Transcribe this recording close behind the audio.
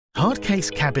Hard case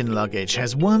cabin luggage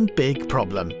has one big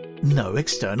problem: no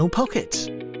external pockets.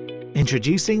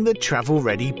 Introducing the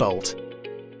travel-ready bolt.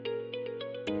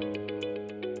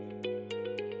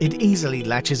 It easily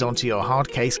latches onto your hard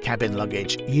case cabin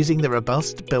luggage using the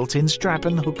robust built-in strap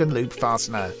and hook and loop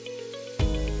fastener.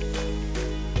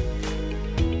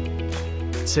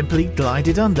 Simply glide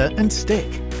it under and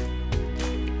stick.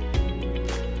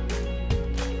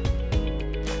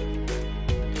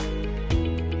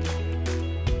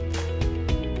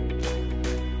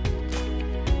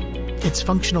 Its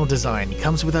functional design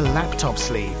comes with a laptop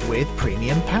sleeve with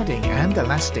premium padding and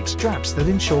elastic straps that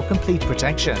ensure complete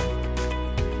protection.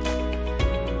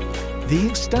 The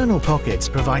external pockets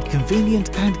provide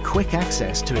convenient and quick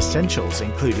access to essentials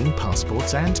including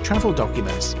passports and travel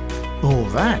documents. All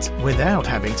that without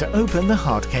having to open the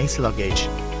hard case luggage.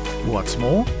 What's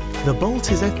more, the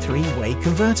bolt is a three-way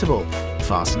convertible.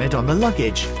 Fasten it on the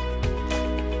luggage.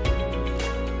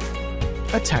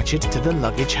 Attach it to the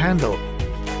luggage handle.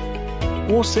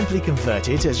 Or simply convert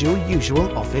it as your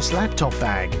usual office laptop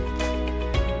bag.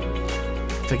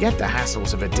 Forget the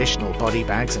hassles of additional body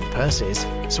bags and purses.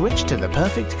 Switch to the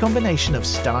perfect combination of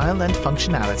style and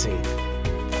functionality.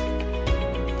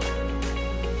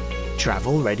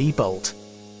 Travel Ready Bolt.